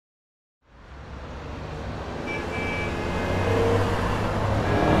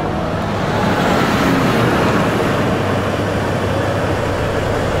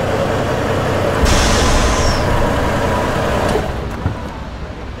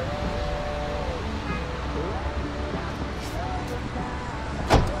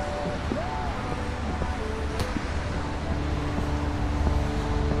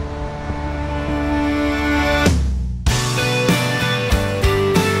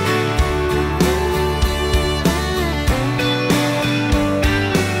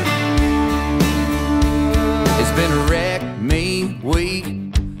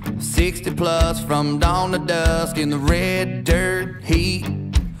from dawn to dusk in the red dirt heat,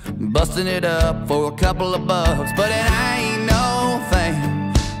 busting it up for a couple of bucks. But it ain't no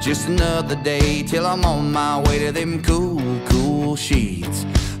thing, just another day till I'm on my way to them cool, cool sheets.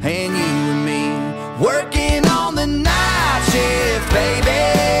 And you and me working on the night shift, baby,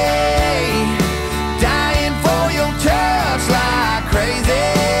 dying for your touch like crazy,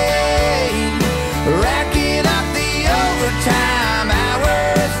 racking up the overtime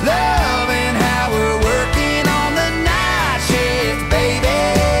hours, loving how we're working on the night shift, baby.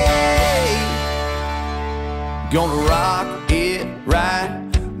 Gonna rock it right,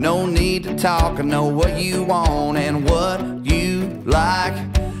 no need to talk, I know what you want and what you like,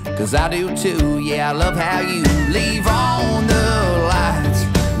 'cause I do too, yeah, I love how you leave on the lights.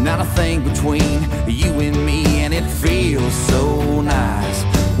 Not a thing between you and me, and it feels so nice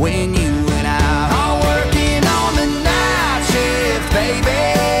when you and I are working on the night shift, baby,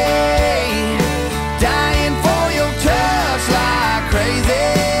 dying for your touch like crazy,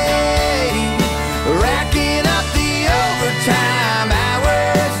 racking up the overtime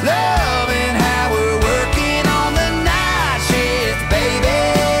hours, loving how we're working on the night shift, baby.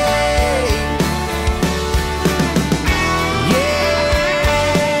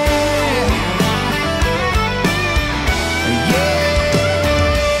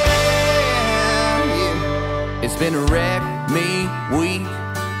 It's been a wreck me week,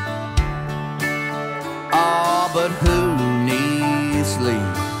 oh, but who needs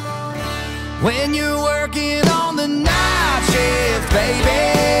sleep when you're working on the night shift,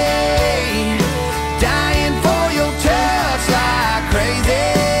 baby?